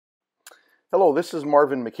Hello, this is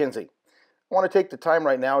Marvin McKenzie. I want to take the time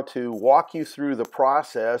right now to walk you through the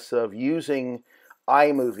process of using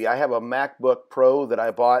iMovie. I have a MacBook Pro that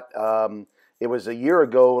I bought. It was a year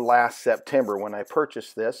ago last September when I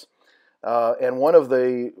purchased this. And one of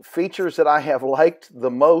the features that I have liked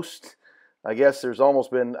the most, I guess there's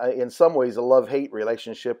almost been, in some ways, a love-hate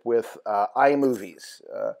relationship with iMovies.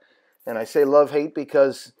 And I say love-hate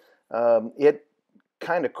because it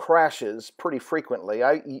kind of crashes pretty frequently.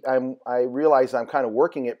 I realize I'm kind of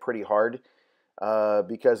working it pretty hard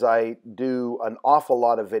because I do an awful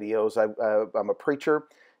lot of videos. I'm a preacher,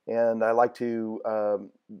 and I like to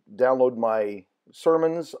download my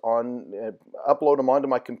sermons upload them onto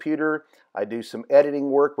my computer. I do some editing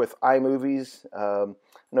work with iMovies. I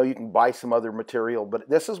know you can buy some other material, but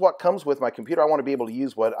this is what comes with my computer. I want to be able to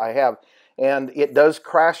use what I have. And it does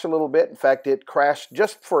crash a little bit. In fact, it crashed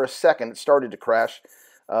just for a second. It started to crash.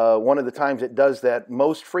 One of the times it does that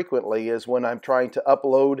most frequently is when I'm trying to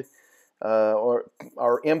upload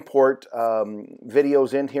or import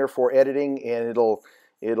videos in here for editing, and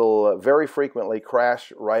it'll very frequently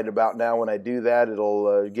crash. Right about now when I do that,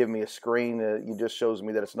 it'll give me a screen. It just shows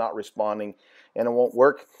me that it's not responding and it won't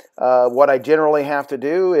work. What I generally have to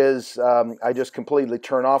do is I just completely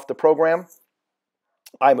turn off the program,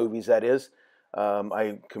 iMovies that is.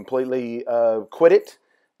 I completely quit it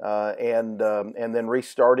and then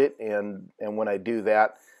restart it, and when I do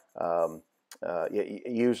that, it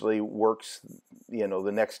usually works, you know,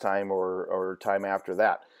 the next time or time after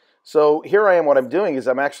that. So here I am. What I'm doing is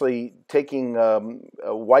I'm actually taking a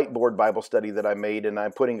whiteboard Bible study that I made, and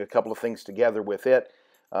I'm putting a couple of things together with it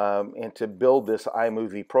and to build this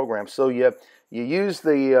iMovie program. So you use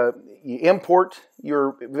you import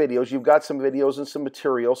your videos. You've got some videos and some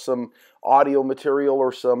material, some audio material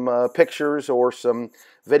or some pictures or some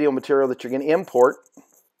video material that you're going to import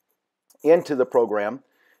into the program.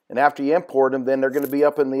 And after you import them, then they're going to be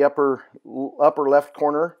up in the upper left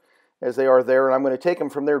corner as they are there. And I'm going to take them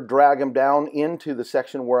from there, drag them down into the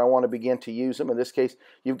section where I want to begin to use them. In this case,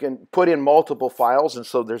 you can put in multiple files, and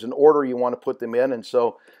so there's an order you want to put them in. And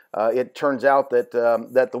so it turns out that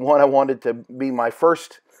that the one I wanted to be my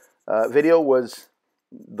first video was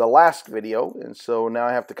the last video, and so now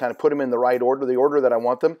I have to kind of put them in the right order, the order that I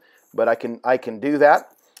want them. But I can do that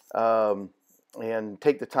and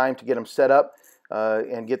take the time to get them set up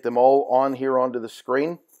and get them all on here onto the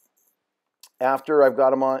screen. After I've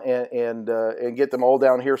got them on and get them all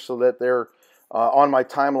down here so that they're on my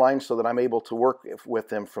timeline, so that I'm able to work with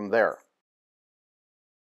them from there.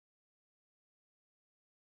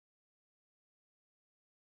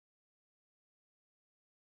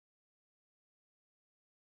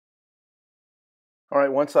 All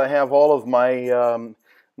right, once I have all of my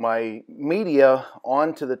my media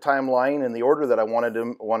onto the timeline in the order that I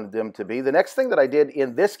wanted them to be, the next thing that I did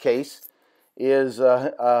in this case is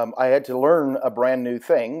I had to learn a brand new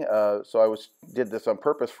thing. So did this on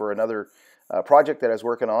purpose for another project that I was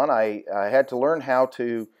working on. I had to learn how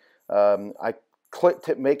to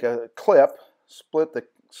make a clip, split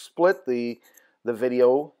the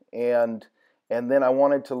video, and then I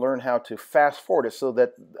wanted to learn how to fast forward it so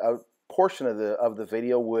that a portion of the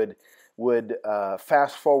video would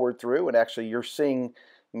fast forward through. And actually, you're seeing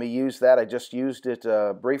me use that. I just used it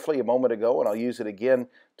briefly a moment ago, and I'll use it again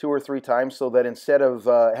 2 or 3 times, so that instead of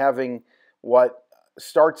having what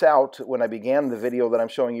starts out when I began the video that I'm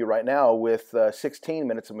showing you right now with 16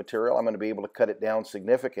 minutes of material, I'm going to be able to cut it down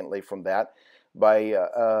significantly from that by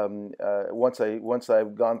once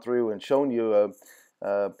I've gone through and shown you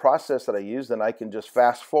a process that I use. Then I can just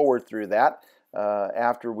fast forward through that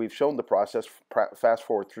after we've shown the process, fast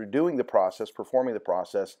forward through doing the process, performing the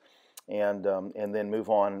process, and then move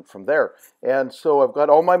on from there. And so I've got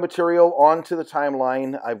all my material onto the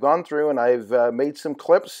timeline. I've gone through and I've made some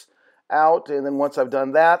clips out, and then once I've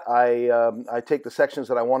done that, I take the sections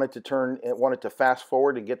that I wanted to fast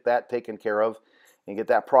forward and get that taken care of, and get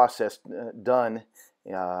that process done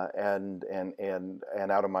and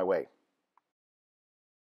out of my way.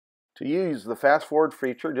 To use the fast forward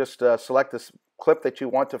feature, just select this clip that you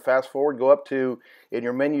want to fast forward, go up to, in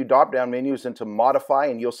your menu, drop down menus, into modify,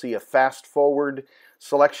 and you'll see a fast forward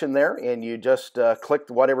selection there, and you just click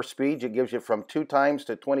whatever speed. It gives you from 2 times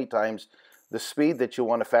to 20 times the speed that you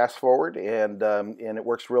want to fast forward, and it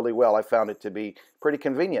works really well. I found it to be pretty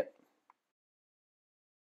convenient. At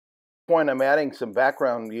this point, I'm adding some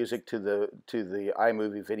background music to the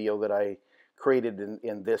iMovie video that I created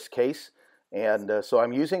in this case. And so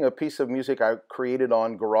I'm using a piece of music I created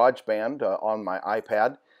on GarageBand on my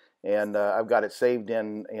iPad, and I've got it saved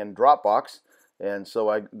in Dropbox. And so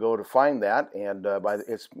I go to find that, and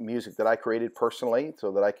it's music that I created personally,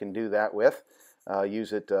 so that I can do that with.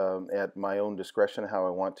 use it at my own discretion how I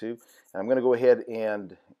want to. And I'm going to go ahead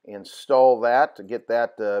and install that to get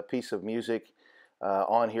that piece of music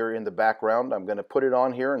on here in the background. I'm going to put it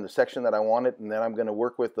on here in the section that I want it, and then I'm going to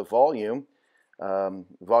work with the volume.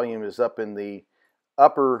 Volume is up in the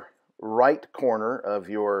upper right corner of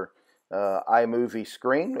your iMovie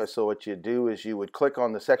screen. So what you do is you would click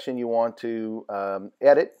on the section you want to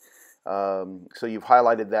edit. So you've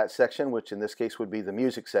highlighted that section, which in this case would be the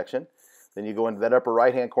music section. Then you go into that upper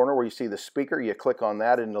right hand corner where you see the speaker. You click on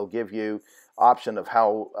that and it'll give you option of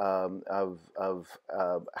how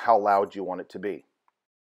how loud you want it to be.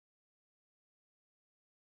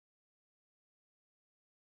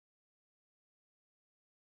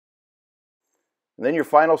 And then your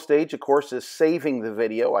final stage, of course, is saving the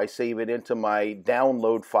video. I save it into my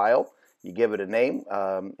download file. You give it a name,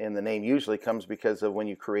 and the name usually comes because of when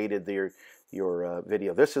you created your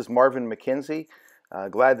video. This is Marvin McKenzie.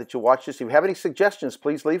 Glad that you watched this. If you have any suggestions,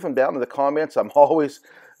 please leave them down in the comments. I'm always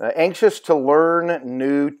anxious to learn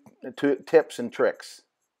new tips and tricks.